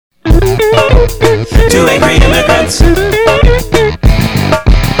Two angry immigrants. Two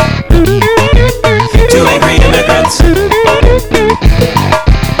angry immigrants.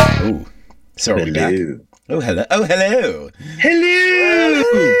 Ooh. So are we back? Oh, hello. Oh, hello. Hello.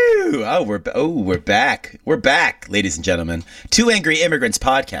 Hello. We're back. We're back, ladies and gentlemen. Two Angry Immigrants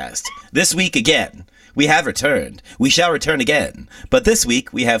podcast. This week again, we have returned. We shall return again. But this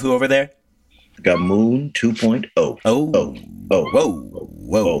week, we have who over there? Got Moon 2.0.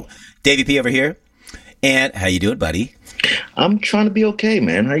 Whoa. Davey P over here. And how you doing, buddy? I'm trying to be okay,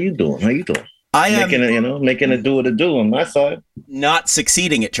 man. How you doing? I am making it do what it do on my side. Not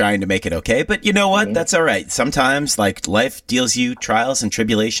succeeding at trying to make it okay, but you know what? Mm-hmm. That's all right. Sometimes, like, life deals you trials and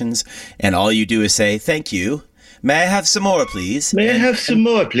tribulations, and all you do is say, "Thank you. May I have some more, please? May I have some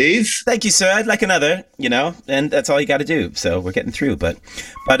more, please? Thank you, sir. I'd like another." You know, and that's all you got to do. So we're getting through, but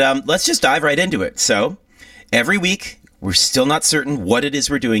let's just dive right into it. So every week. We're still not certain what it is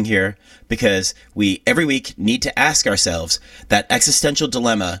we're doing here because we every week need to ask ourselves that existential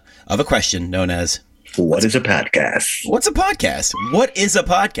dilemma of a question known as what is a podcast? What's a podcast? What is a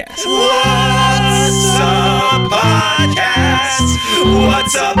podcast? What's a podcast?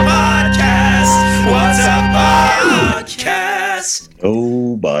 What's a podcast? What's a podcast?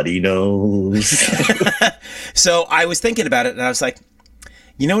 Nobody knows. So I was thinking about it and I was like,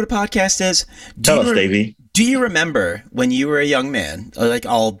 you know what a podcast is? Tell us, Davey. Do you remember when you were a young man, like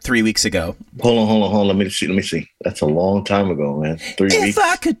all 3 weeks ago? Hold on. Let me see. That's a long time ago, man. 3 weeks. If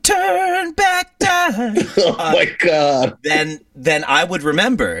I could turn back time. Oh my God. Then I would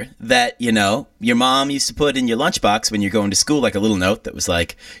remember that, you know, your mom used to put in your lunchbox when you're going to school, like a little note that was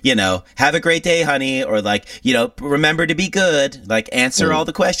like, you know, have a great day, honey. Or like, you know, remember to be good. Like answer all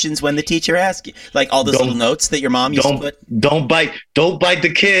the questions when the teacher asks you. Like all those little notes that your mom used to put. Don't bite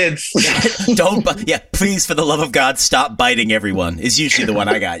the kids. Yeah, please, for the love of God, stop biting everyone is usually the one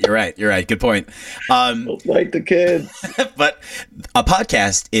I got. You're right. Good point. Don't bite the kids. But a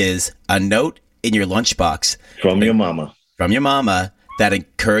podcast is a note in your lunchbox. From your mama that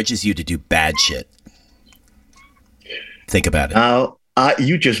encourages you to do bad shit. Think about it.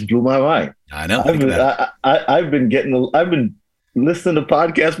 You just blew my mind. I know. I've been listening to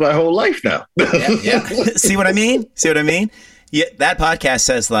podcasts my whole life now. Yeah. See what I mean? Yeah, that podcast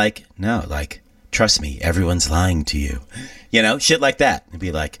says like, no, like, trust me, everyone's lying to you. You know, shit like that. It'd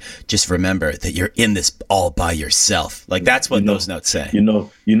be like, just remember that you're in this all by yourself. Like, that's what those notes say. You know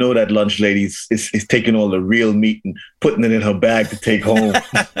that lunch lady is taking all the real meat and putting it in her bag to take home.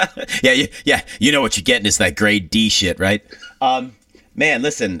 Yeah. You know what you're getting is that grade D shit, right? Man,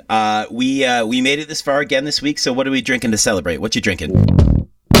 listen, we made it this far again this week. So what are we drinking to celebrate? What you drinking?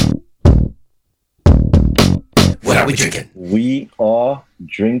 What are we drinking? We are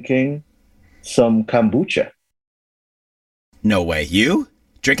drinking some kombucha. No way. You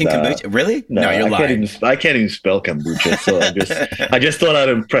drinking kombucha? Really? No, you're lying. I can't even spell kombucha. So I just thought I'd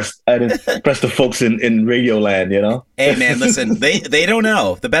impress the folks in Radio Land, you know? Hey man, listen, they don't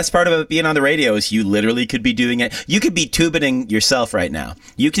know. The best part about being on the radio is you literally could be doing it. You could be tubining yourself right now.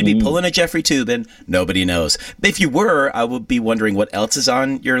 You could be pulling a Jeffrey Toobin. Nobody knows. But if you were, I would be wondering what else is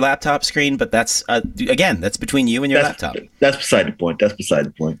on your laptop screen. But that's that's between you and your laptop. That's beside the point.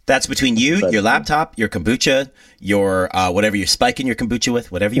 That's between you, your laptop, your kombucha, your whatever you're spiking your kombucha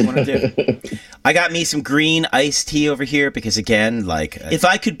with, whatever you want to do. I got me some green iced tea over here because, again, like, if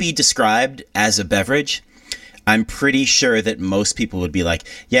I could be described as a beverage, I'm pretty sure that most people would be like,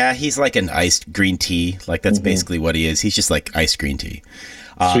 yeah, he's like an iced green tea. Like, that's basically what he is. He's just like iced green tea.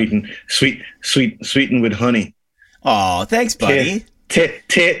 Sweetened with honey. Oh, thanks, buddy.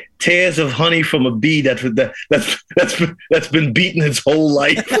 Tears of honey from a bee that's been beaten its whole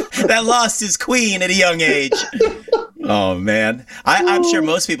life. That lost his queen at a young age. Oh man, I'm sure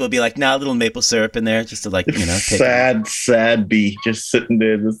most people would be like, "Nah, a little maple syrup in there, just to like, you know." Sad bee just sitting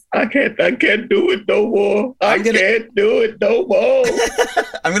there. I can't do it no more. I can't do it no more.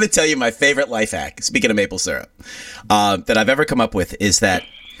 I'm gonna tell you my favorite life hack. Speaking of maple syrup, that I've ever come up with is that.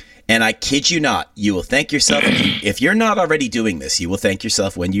 And I kid you not, you will thank yourself. If you're not already doing this, you will thank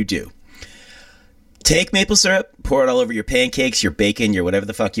yourself when you do. Take maple syrup, pour it all over your pancakes, your bacon, your whatever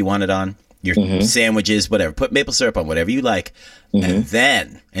the fuck you want it on, your sandwiches, whatever. Put maple syrup on whatever you like. And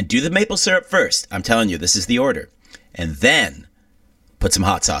do the maple syrup first. I'm telling you, this is the order. And then put some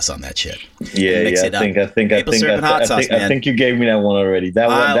hot sauce on that shit. Yeah, I think you gave me that one already.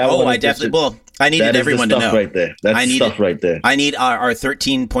 I definitely will. I needed everyone to know. Right there. That's stuff right there. I need our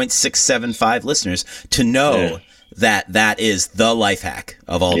 13.675 listeners to know that is the life hack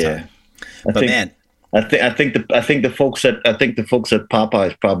of all time. I think the folks at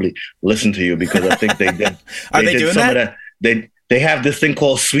Popeyes probably listen to you because I think they did. Are they doing some that? of that. They have this thing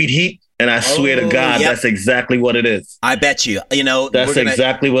called Sweet Heat. And I swear to God, that's exactly what it is. I bet you. That's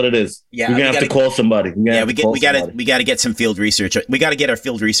exactly what it is. Yeah, we're gonna have to call somebody. We gotta get some field research. We gotta get our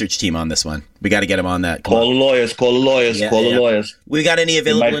field research team on this one. We gotta get them on that. Call the lawyers. Call the lawyers. We got any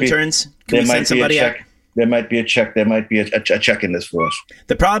available interns? Can we send somebody out? There might be a check. There might be a check in this for us.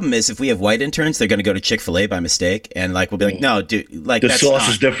 The problem is, if we have white interns, they're going to go to Chick-fil-A by mistake, and we'll be like, "No, dude, the sauce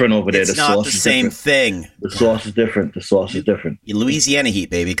is different over there. It's not the same thing. The sauce is different. Louisiana heat,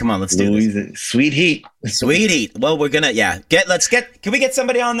 baby. Come on, let's do this. Sweet heat. Sweet heat. Well, we're gonna Can we get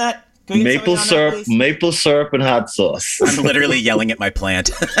somebody on that? Maple syrup, and hot sauce. I'm literally yelling at my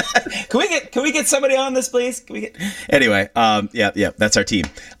plant. Can we get somebody on this, please? Anyway, that's our team.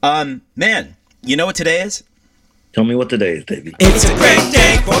 Man. You know what today is? Tell me what today is, Davey. It's a great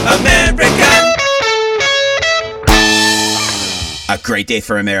day for America. A great day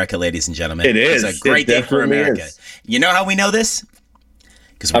for America, ladies and gentlemen. It is. It's a great day for America. You know how we know this?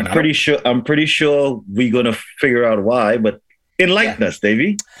 Because I'm pretty sure we're gonna figure out why, but enlighten us,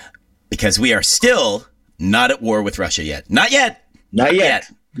 Davey. Because we are still not at war with Russia yet. Not yet. Not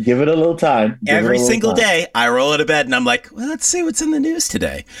yet. Give it a little time. Every single day, I roll out of bed and I'm like, well, let's see what's in the news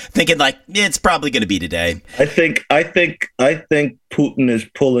today. Thinking it's probably going to be today. I think Putin is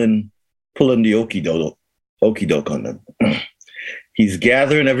pulling the okey doke on them. He's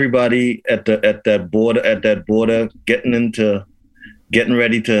gathering everybody at that border, getting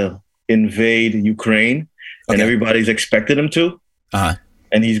ready to invade Ukraine, and everybody's expecting him to. Uh-huh.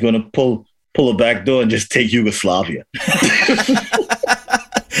 And he's going to pull a back door and just take Yugoslavia.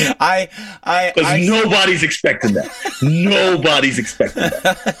 Because nobody's expecting that. Nobody's expecting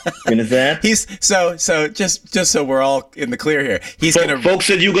that. You understand? He's so just so we're all in the clear here. Folks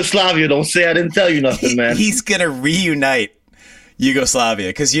in Yugoslavia, don't say I didn't tell you nothing, man. He's gonna reunite Yugoslavia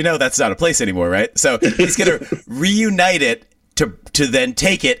because that's not a place anymore, right? So he's gonna reunite it to then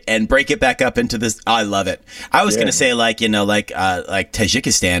take it and break it back up into this. I love it. I was gonna say like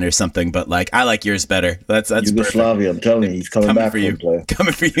Tajikistan or something, but I like yours better. That's Yugoslavia. Perfect. I'm telling you, he's coming back for you.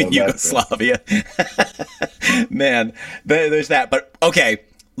 Coming for you, Yugoslavia. Man, there's that. But okay.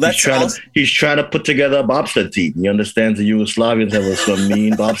 He's trying to put together a bobsled team. He understands the Yugoslavians have some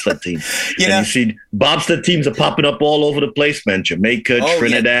mean bobsled team. You see, bobsled teams are popping up all over the place, man. Jamaica,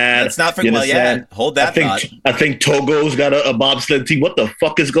 Trinidad. Yeah. Let's not forget. Hold that thought. I think Togo's got a bobsled team. What the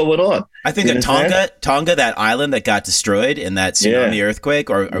fuck is going on? I think Tonga, that island that got destroyed in that tsunami earthquake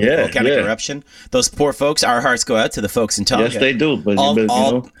or volcanic eruption. Those poor folks. Our hearts go out to the folks in Tonga. Yes, they do. But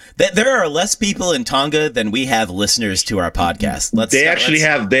there are less people in Tonga than we have listeners to our podcast.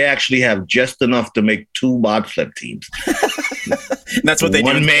 They actually have just enough to make 2 bobsled teams. That's what they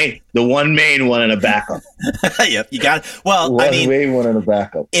do. The one main one and a backup. Yep, you got it. Well, main one and a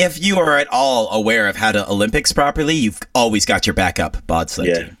backup. If you are at all aware of how to Olympics properly, you've always got your backup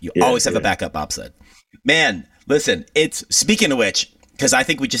bobsled team. You always have a backup bobsled. Man, listen, speaking of which, because I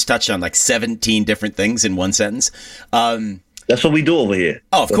think we just touched on 17 different things in one sentence. That's what we do over here.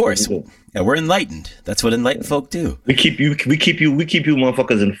 Oh, of course. Yeah, we're enlightened. That's what enlightened folk do. We keep you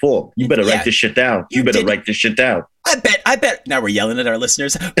motherfuckers informed. You better write this shit down. You better write this shit down. I bet. Now we're yelling at our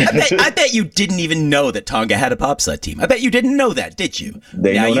listeners. I bet you didn't even know that Tonga had a bobsled team. I bet you didn't know that, did you?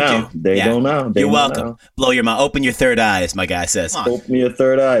 They know now. They don't know. You're welcome. Blow your mind. Open your third eye, as my guy says. Open your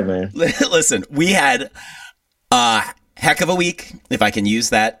third eye, man. Listen, we had a heck of a week, if I can use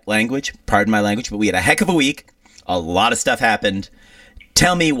that language. Pardon my language, but we had a heck of a week. A lot of stuff happened.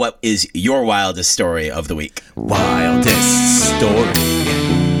 Tell me, what is your wildest story of the week? Wildest story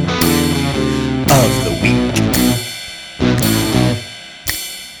of the week.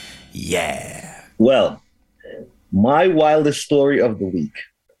 Yeah. Well, my wildest story of the week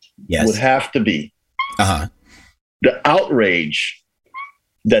would have to be the outrage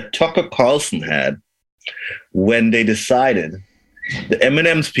that Tucker Carlson had when they decided, the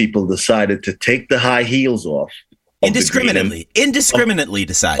M&M's people decided to take the high heels off. Indiscriminately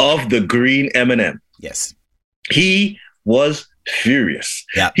decided. Of the green M&M. Yes. He was furious.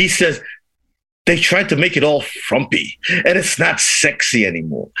 Yeah. He says, they tried to make it all frumpy and it's not sexy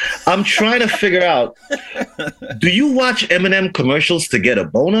anymore. I'm trying to figure out, do you watch M&M commercials to get a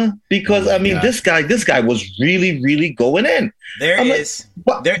boner? Because this guy was really, really going in.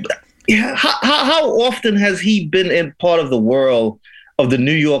 How often has he been in part of the world of the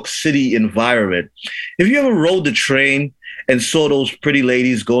New York City environment? If you ever rode the train and saw those pretty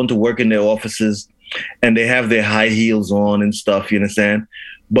ladies going to work in their offices and they have their high heels on and stuff, you understand?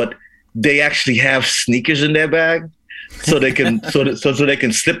 But they actually have sneakers in their bag so they can so they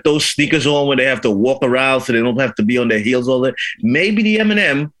can slip those sneakers on when they have to walk around so they don't have to be on their heels all day. Maybe the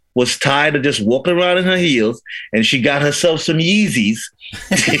M&M was tired of just walking around in her heels, and she got herself some Yeezys.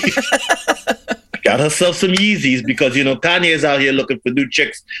 Got herself some Yeezys because Kanye's out here looking for new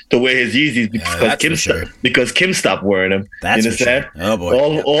chicks to wear his Yeezys because Kim stopped wearing them. That's you understand? For sure. Oh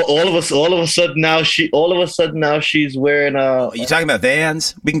boy! All of a sudden now she's wearing. You talking about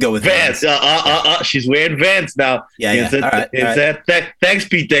Vans? We can go with Vans. She's wearing Vans now. Yeah. All right. Thanks,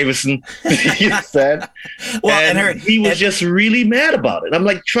 Pete Davidson. You understand? Well, and he was just really mad about it. I'm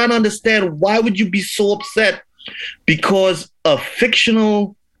like trying to understand, why would you be so upset because a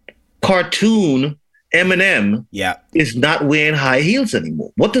fictional cartoon Eminem is not wearing high heels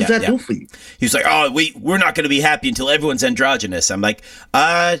anymore? What does that do for you? He's like, we're not going to be happy until everyone's androgynous. I'm like,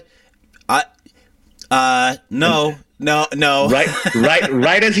 no.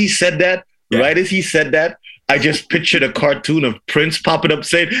 Right as he said that, I just pictured a cartoon of Prince popping up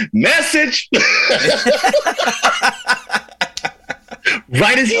saying, "Message."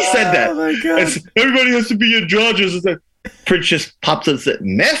 Right as he said that, oh my God. Everybody has to be androgynous. Prince just pops up and said,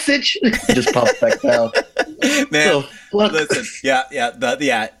 "Message." Just pops back down. Man, listen,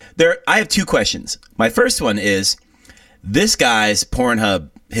 I have two questions. My first one is, this guy's Pornhub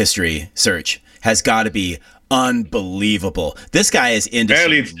history search has got to be unbelievable. This guy is into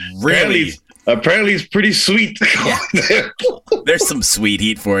apparently he's pretty sweet. Yeah. There's some sweet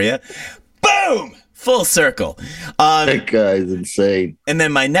heat for you. Boom! Full circle. That guy's insane. And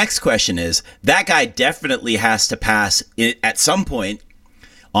then my next question is, that guy definitely has to pass at some point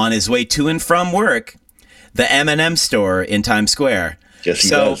on his way to and from work the M&M store in Times Square. Yes,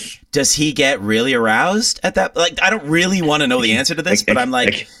 he does. Does he get really aroused at that? Like, I don't really want to know the answer to this, but I'm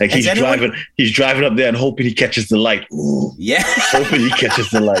like he's driving up there and hoping he catches the light. Ooh. Yeah. Hoping he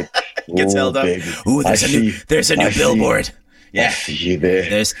catches the light. Gets held up. Baby. Ooh, there's a new billboard. Yeah. I see you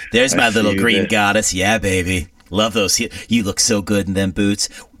there. There's my little green goddess. Yeah, baby. Love those. You look so good in them boots.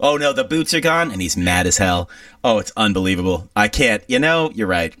 Oh, no, the boots are gone, and he's mad as hell. Oh, it's unbelievable. I can't. You're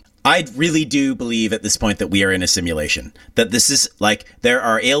right. I really do believe at this point that we are in a simulation. That this is like, there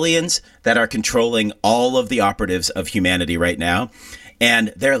are aliens that are controlling all of the operatives of humanity right now.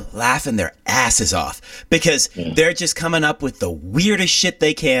 And they're laughing their asses off because they're just coming up with the weirdest shit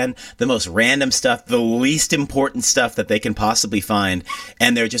they can, the most random stuff, the least important stuff that they can possibly find.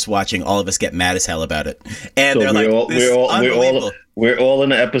 And they're just watching all of us get mad as hell about it. And so we're all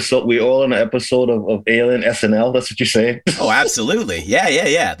in an episode. We're all in an episode of Alien SNL. That's what you're saying? Oh, absolutely.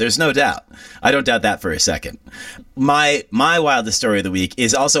 Yeah. There's no doubt. I don't doubt that for a second. My wildest story of the week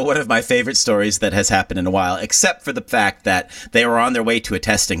is also one of my favorite stories that has happened in a while, except for the fact that they were on their way to a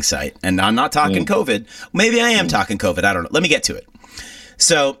testing site. And I'm not talking COVID. Maybe I am talking COVID. I don't know. Let me get to it.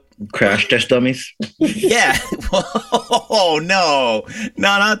 So, crash test dummies? Yeah. Oh, no,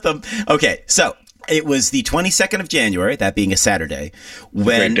 not them. Okay. So it was the 22nd of January, that being a Saturday,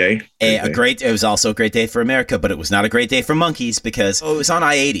 when it was also a great day for America, but it was not a great day for monkeys because it was on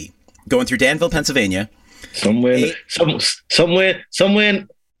I-80 going through Danville, Pennsylvania. Somewhere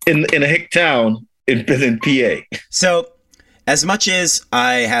in a hick town in PA. So, as much as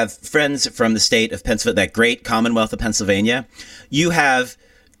I have friends from the state of Pennsylvania, that great Commonwealth of Pennsylvania, you have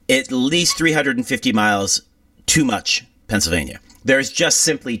at least 350 miles too much Pennsylvania. There's just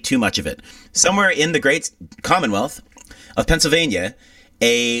simply too much of it. Somewhere in the great Commonwealth of Pennsylvania,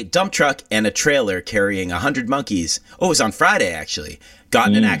 a dump truck and a trailer carrying 100 monkeys, it was on Friday actually, got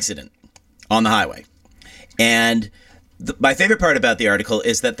in an accident on the highway. And my favorite part about the article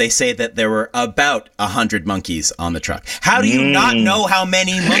is that they say that there were about 100 monkeys on the truck. How do you not know how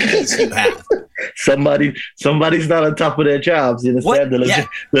many monkeys you have? Somebody's not on top of their jobs. You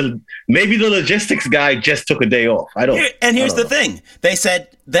understand? Maybe the logistics guy just took a day off. Here's the thing. They said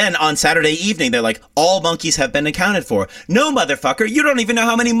then on Saturday evening, they're like, all monkeys have been accounted for. No, motherfucker, you don't even know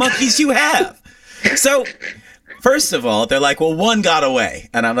how many monkeys you have. So, first of all, they're like, well, one got away.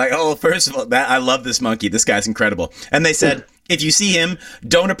 And I'm like, oh, first of all, I love this monkey. This guy's incredible. And they said, if you see him,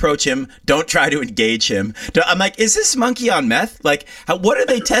 don't approach him. Don't try to engage him. I'm like, is this monkey on meth? Like, what are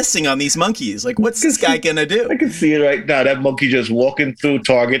they testing on these monkeys? Like, what's this guy going to do? I can see it right now. That monkey just walking through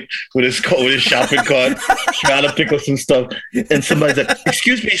Target with his shopping cart, trying to pick up some stuff. And somebody's like,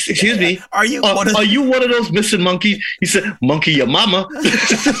 excuse me. Are you one of those missing monkeys? He said, monkey, your mama.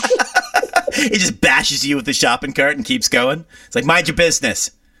 He just bashes you with the shopping cart and keeps going. It's like, mind your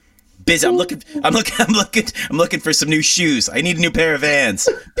business. I'm looking for some new shoes. I need a new pair of Vans.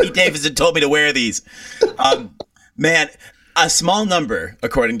 Pete Davidson told me to wear these. Man, a small number,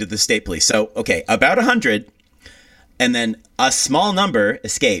 according to the state police. So, okay, about 100, and then a small number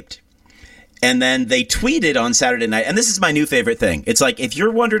escaped. And then they tweeted on Saturday night, and this is my new favorite thing. It's like, if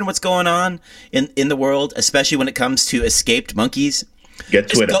you're wondering what's going on in the world, especially when it comes to escaped monkeys, Get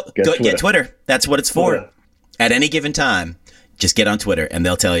Twitter. Get Twitter. That's what it's for. Twitter. At any given time, just get on Twitter and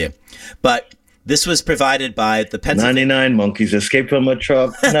they'll tell you. But this was provided by the Pennsylvania. 99 monkeys escaped from a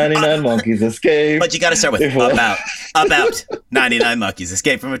truck. 99 monkeys escaped. But you got to start with about 99 monkeys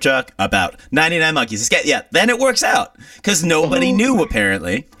escaped from a truck. About 99 monkeys escaped. Yeah, then it works out because nobody knew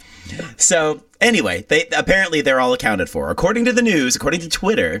apparently. So anyway, they're all accounted for. According to the news, according to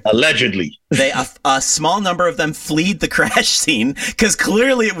Twitter, allegedly, a small number of them fled the crash scene because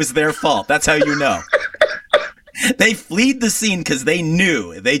clearly it was their fault. That's how you know. They fled the scene because they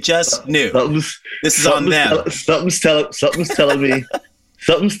knew. They just knew. This is on them. Something's telling me.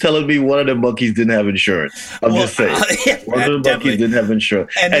 Something's telling me one of the monkeys didn't have insurance. I'm just saying. One of the monkeys didn't have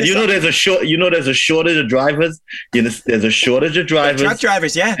insurance. And there's a shortage of drivers. There's a shortage of drivers. Truck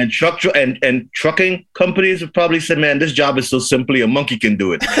drivers, yeah. And trucking companies have probably said, "Man, this job is so simply a monkey can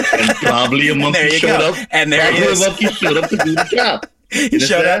do it." And probably a monkey showed up. And there he is. A monkey showed up to do the job. He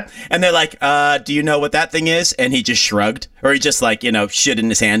showed up and they're like, do you know what that thing is? And he just shrugged, or he just like, shit in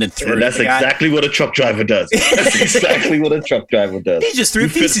his hand and threw it. That's exactly what a truck driver does. That's exactly what a truck driver does. He just threw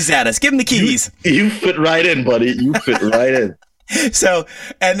feces at us. Give him the keys. You fit right in, buddy. You fit right in. So,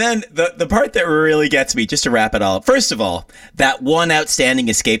 and then the part that really gets me, just to wrap it all up. First of all, that one outstanding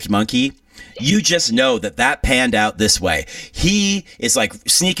escaped monkey, you just know that panned out this way. He is like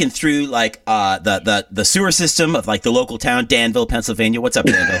sneaking through like the sewer system of like the local town, Danville, Pennsylvania. What's up,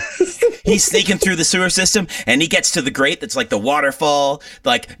 Danville? He's sneaking through the sewer system and he gets to the grate that's like the waterfall,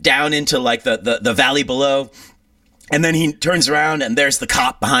 like down into like the valley below. And then he turns around and there's the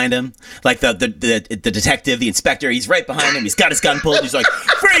cop behind him, like the detective, the inspector. He's right behind him. He's got his gun pulled. He's like,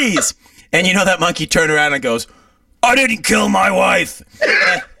 freeze! And that monkey turned around and goes, I didn't kill my wife.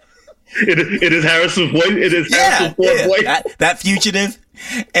 It is Harrison Ford. It is Harrison Ford voice. That fugitive,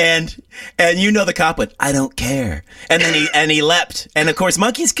 and the cop went, I don't care, and then he leapt, and of course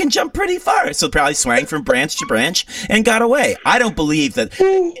monkeys can jump pretty far, so probably swang from branch to branch and got away. I don't believe that.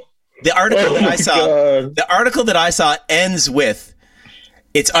 The article that I saw ends with,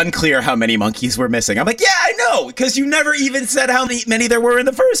 it's unclear how many monkeys were missing. I'm like, yeah, I know, because you never even said how many there were in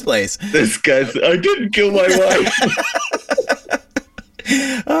the first place. This guy's, I didn't kill my wife.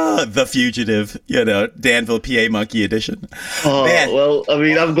 The Fugitive, Danville, PA Monkey Edition. Well, I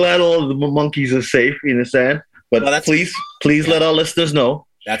mean, I'm glad all of the monkeys are safe, you understand? But please let our listeners know.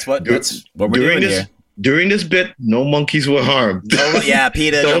 That's what we're doing here. During this bit, no monkeys were harmed. Oh, yeah,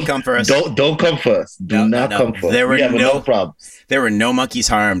 PETA, don't come for us. Don't come for us. Do not come for us. There were no problems. There were no monkeys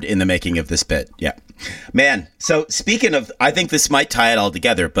harmed in the making of this bit. Yeah. Man, so speaking of, I think this might tie it all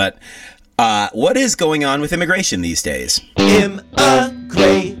together, but what is going on with immigration these days? Immigration.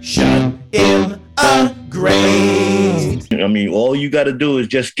 I mean, all you got to do is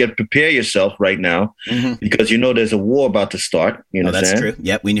just prepare yourself right now, because there's a war about to start. You know, that's true.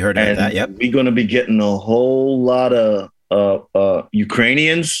 Yep, we heard about that. Yep, we're going to be getting a whole lot of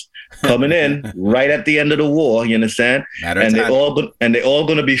Ukrainians coming in right at the end of the war. You understand? And they're all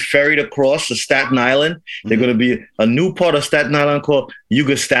going to be ferried across to Staten Island. They're going to be a new part of Staten Island called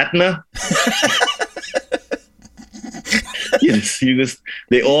Yugostatna. Yes,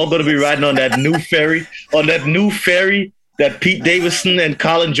 they're all going to be riding on that new ferry, that Pete Davidson and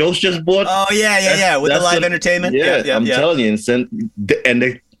Colin Jost just bought. Oh yeah, with the live entertainment. Yeah, I'm telling you, and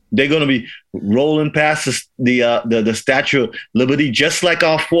they're going to be rolling past the Statue of Liberty, just like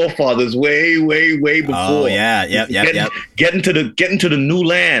our forefathers, way before. Oh yeah, getting to the new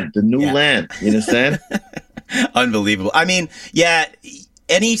land, land. You understand? Unbelievable. I mean, yeah.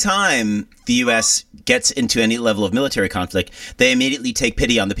 Anytime the U.S. gets into any level of military conflict, they immediately take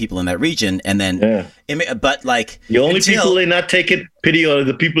pity on the people in that region, and then, but like the only people they're not taking pity on are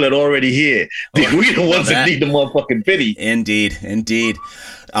the people that are already here. We're the ones that need the motherfucking pity. Indeed.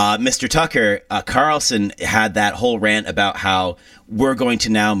 Mr. Tucker Carlson had that whole rant about how we're going to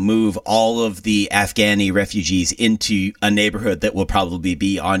now move all of the Afghani refugees into a neighborhood that will probably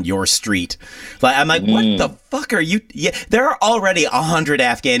be on your street. Like, I'm like, what the fuck are you? Yeah, there are already 100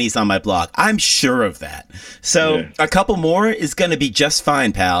 Afghanis on my block. I'm sure of that. So a couple more is going to be just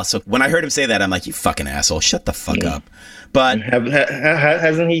fine, pal. So when I heard him say that, I'm like, you fucking asshole, shut the fuck up. But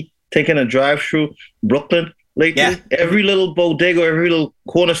hasn't he taken a drive through Brooklyn lately? Yeah. Every little bodega, every little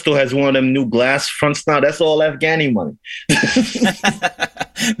corner store has one of them new glass fronts now. That's all Afghani money.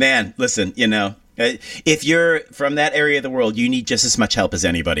 Man, listen, if you're from that area of the world, you need just as much help as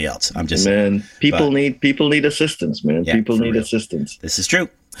anybody else. I'm just saying. People need assistance, man. Yeah, people need assistance. This is true.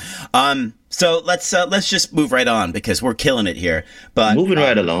 So let's just move right on, because we're killing it here. But moving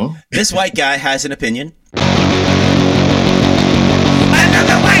right along. This white guy has an opinion.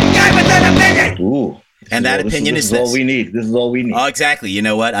 Another white guy with an opinion. Ooh. And that opinion is this. All we need. This is all we need. Oh, exactly. You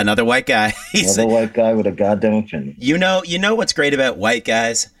know what? Another white guy. Another white guy with a goddamn opinion. You know what's great about white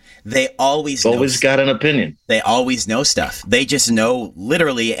guys? They always got an opinion. They always know stuff. They just know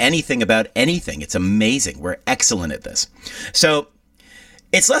literally anything about anything. It's amazing. We're excellent at this. So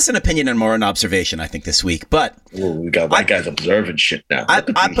it's less an opinion and more an observation, I think, this week. But we got white guys observing shit now. I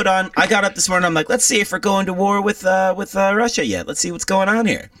got up this morning. I'm like, let's see if we're going to war with Russia yet. Let's see what's going on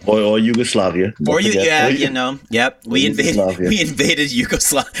here. Or Yugoslavia. Yep. We invaded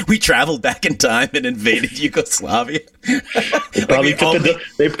Yugoslavia. We traveled back in time and invaded Yugoslavia. They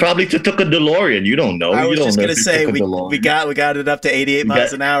probably took a DeLorean. You don't know. I was just gonna say we got it up to 88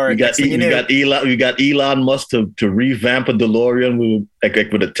 miles an hour. We got Elon Musk to revamp a DeLorean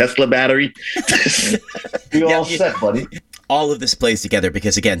with a Tesla battery. We all set, buddy. All of this plays together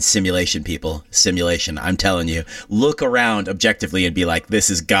because, again, simulation, people. Simulation. I'm telling you. Look around objectively and be like, this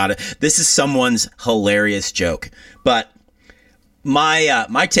is someone's hilarious joke. But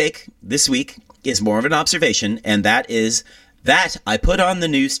my take this week is more of an observation, and that is that I put on the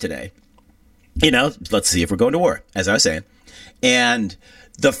news today. Let's see if we're going to war, as I was saying. And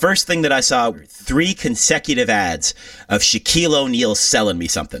the first thing that I saw, 3 consecutive ads of Shaquille O'Neal selling me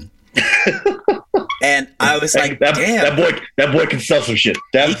something. And I was like, damn. That boy can sell some shit.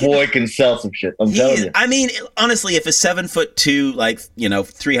 Boy can sell some shit. I'm telling you. I mean, honestly, if a 7'2",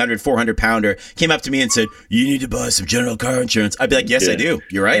 300, 400 pounder came up to me and said, you need to buy some general car insurance, I'd be like, yes, I do.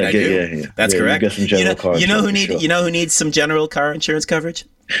 You're right. I do. Yeah. That's correct. You get some general car insurance, you know who needs some general car insurance coverage?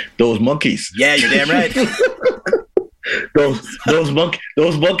 Those monkeys. Yeah, you're damn right. Those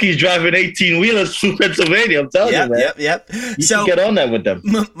monkeys driving 18-wheelers through Pennsylvania. I'm telling you, man. Yep. You should get on that with them.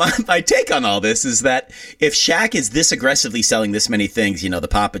 My take on all this is that if Shaq is this aggressively selling this many things, the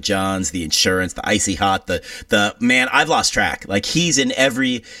Papa John's, the insurance, the Icy Hot, the man, I've lost track. Like he's in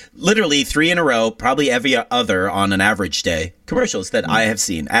literally 3 in a row, probably every other on an average day, commercials that I have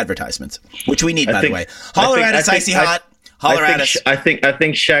seen, advertisements, which we need, by the way. Holler at us, Icy Hot. Holler at us. I think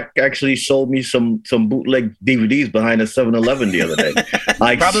Shaq actually sold me some bootleg DVDs behind a 7-Eleven the other day.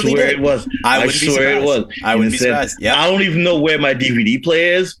 I swear it was. I swear it was. I wouldn't be surprised. Yep. I don't even know where my DVD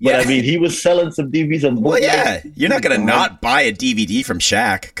player is, but I mean, he was selling some DVDs. Well, yeah, you're not gonna not buy a DVD from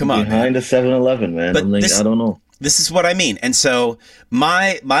Shaq. Come on, behind a 7-Eleven, man. But I don't know. This is what I mean. And so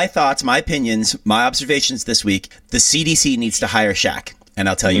my thoughts, my opinions, my observations this week, the CDC needs to hire Shaq, and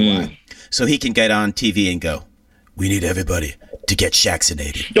I'll tell you why. So he can get on TV and go, we need everybody to get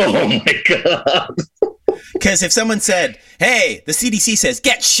Shaxinated. Oh my God. Because if someone said, hey, the CDC says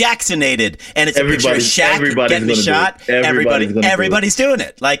get Shaxinated, and it's a picture of Shaq getting the shot, everybody's doing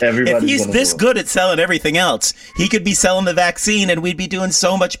it. Like, if he's this good at selling everything else, he could be selling the vaccine and we'd be doing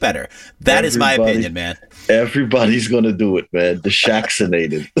so much better. That is my opinion, man. Everybody's going to do it, man. The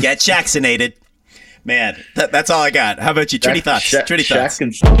Shaxinated. Get Shaxinated. Man, that's all I got. How about you? Trinity thoughts. Trinity thoughts.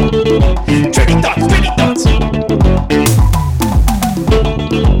 Trinity thoughts.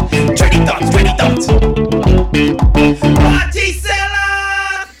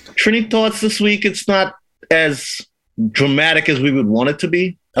 Trinity thoughts this week. It's not as dramatic as we would want it to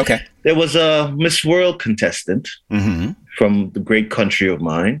be. Okay. There was a Miss World contestant from the great country of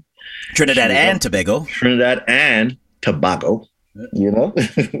mine. Trinidad and Tobago.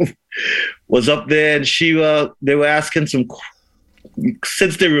 Was up there, and they were asking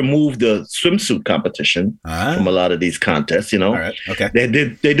since they removed the swimsuit competition from a lot of these contests, All right. Okay.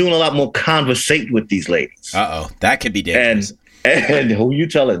 They're doing a lot more conversate with these ladies. That could be dangerous. And who you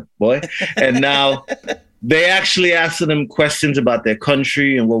telling, boy? And now they actually asking them questions about their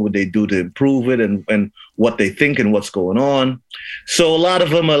country and what would they do to improve it and what they think and what's going on. So a lot of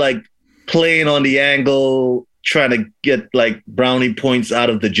them are like playing on the angle, trying to get like brownie points out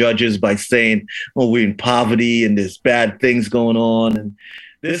of the judges by saying, oh, we're in poverty and there's bad things going on. And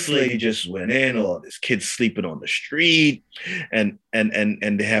this lady just went in, or this kid's sleeping on the street and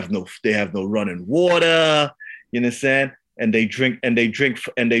they have no running water. You understand? And they drink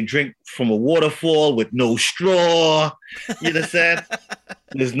from a waterfall with no straw. You understand?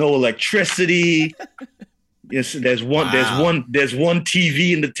 There's no electricity. Yes, there's one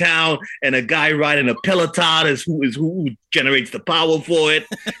TV in the town, and a guy riding a Peloton is who generates the power for it,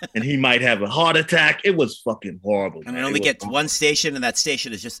 and he might have a heart attack. It was fucking horrible. And it only gets one station, and that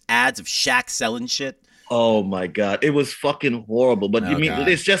station is just ads of Shaq selling shit. Oh my God, it was fucking horrible. But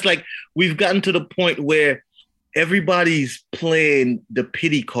it's just like we've gotten to the point where everybody's playing the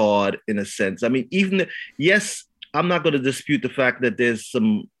pity card in a sense. I mean, yes, I'm not going to dispute the fact that there's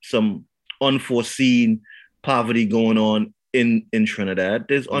some unforeseen poverty going on in Trinidad.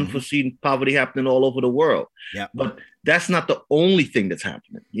 There's unforeseen poverty happening all over the world. Yeah. But that's not the only thing that's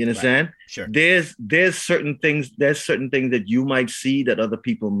happening. You understand? Right. Sure. There's certain things that you might see that other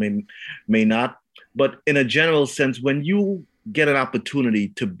people may not. But in a general sense, when you get an opportunity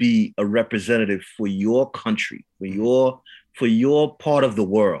to be a representative for your country, for your part of the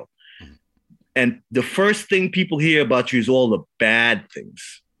world, and the first thing people hear about you is all the bad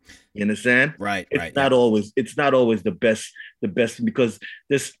things. You understand? Right. It's not always the best because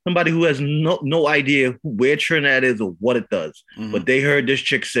there's somebody who has no idea where Trinidad is or what it does. But they heard this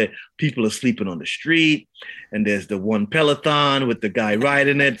chick say people are sleeping on the street, and there's the one Peloton with the guy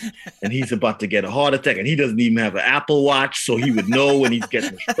riding it, and he's about to get a heart attack, and he doesn't even have an Apple Watch, so he would know when he's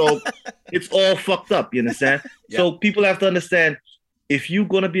getting a stroke. It's all fucked up. You understand? Yeah. So people have to understand, if you're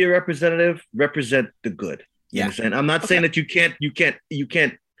gonna be a representative, represent the good. You understand? I'm not saying that you can't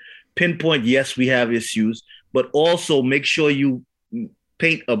pinpoint, yes, we have issues, but also make sure you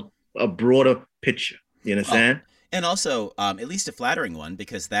paint a broader picture. You understand? And also, at least a flattering one,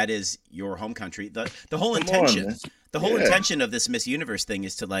 because that is your home country. The whole intention, intention of this Miss Universe thing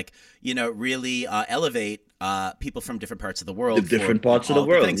is to, like, really elevate people from different parts of the world. The different parts of the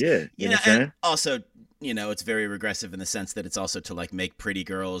world, yeah. You know, and also, it's very regressive in the sense that it's also to, like, make pretty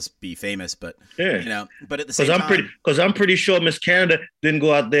girls be famous, but but at the same time, because I'm pretty sure Miss Canada didn't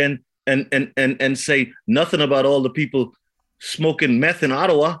go out there and say nothing about all the people smoking meth in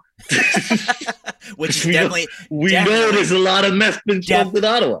Ottawa. Which is definitely know there's a lot of meth been smoked in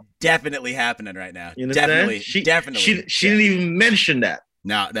Ottawa. Definitely happening right now. You understand? Definitely. She didn't even mention that.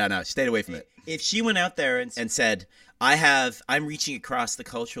 No. Stayed away from it. If she went out there and said, I'm reaching across the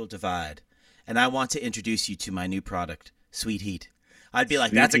cultural divide, and I want to introduce you to my new product, Sweet Heat, I'd be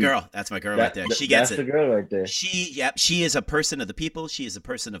like, that's a girl. That's my girl right there. She gets it. That's the girl right there. She is a person of the people. She is a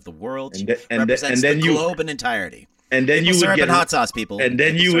person of the world. She represents the globe in entirety. And then you would get hot sauce, people. And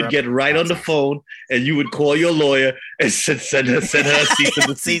then you would get right on the phone, and you would call your lawyer and send her cease and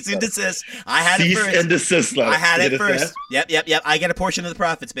desist. Cease and desist. I had it first. Cease and desist. I had it first. Yep. I get a portion of the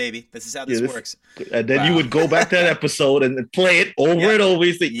profits, baby. This is how this works. And then you would go back to that episode and play it over and over.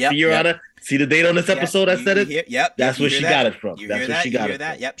 See the date on this episode I said it? Yep. That's where she got it from. That's where she got it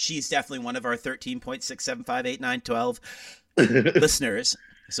from. Yep. She's definitely one of our 13.6758912 listeners.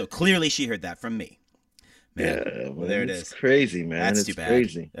 So clearly she heard that from me. Man. Yeah, well, there it is. Crazy, man. That's it's too bad.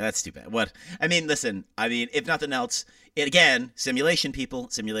 Crazy. That's too bad. What? I mean, listen. If nothing else, simulation, people,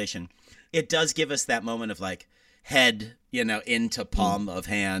 simulation. It does give us that moment of, like, head, into palm of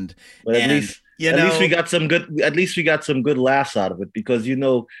hand. But at least we got some good. At least we got some good laughs out of it because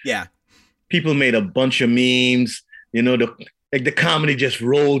people made a bunch of memes. The comedy just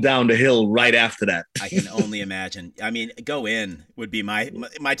rolled down the hill right after that. I can only imagine. I mean, go in would be my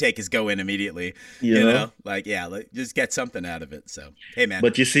take is go in immediately. Just get something out of it. So, hey, man.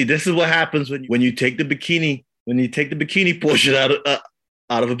 But you see, this is what happens when you take the bikini portion out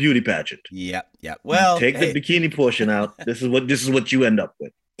of a beauty pageant. Yeah. Well, the bikini portion out. This is what you end up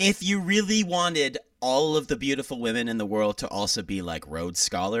with. If you really wanted all of the beautiful women in the world to also be like Rhodes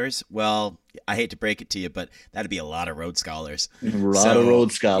Scholars, well, I hate to break it to you, but that'd be a lot of Rhodes Scholars. A lot of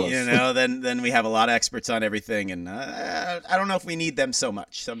Rhodes Scholars. Then we have a lot of experts on everything, and I don't know if we need them so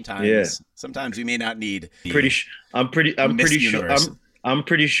much. Sometimes we may not need. I'm pretty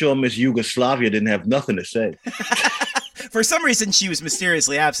sure Miss Yugoslavia didn't have nothing to say. For some reason, she was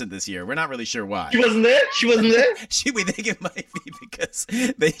mysteriously absent this year. We're not really sure why. She wasn't there? We think it might be because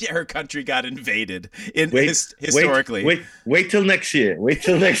her country got invaded historically. Wait till next year.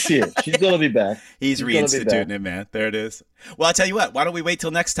 She's going to be back. He's reinstituting it, man. There it is. Well, I'll tell you what. Why don't we wait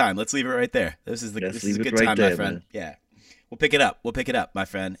till next time? Let's leave it right there. This is a good time, my friend. Man. Yeah. We'll pick it up, my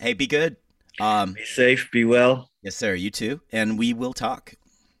friend. Hey, be good. Be safe. Be well. Yes, sir. You too. And we will talk.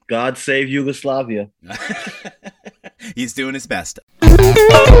 God save Yugoslavia. He's doing his best. 2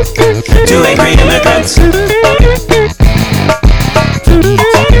 angry immigrants. 2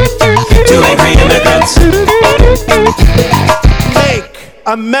 angry immigrants. Make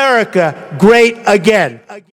America great again.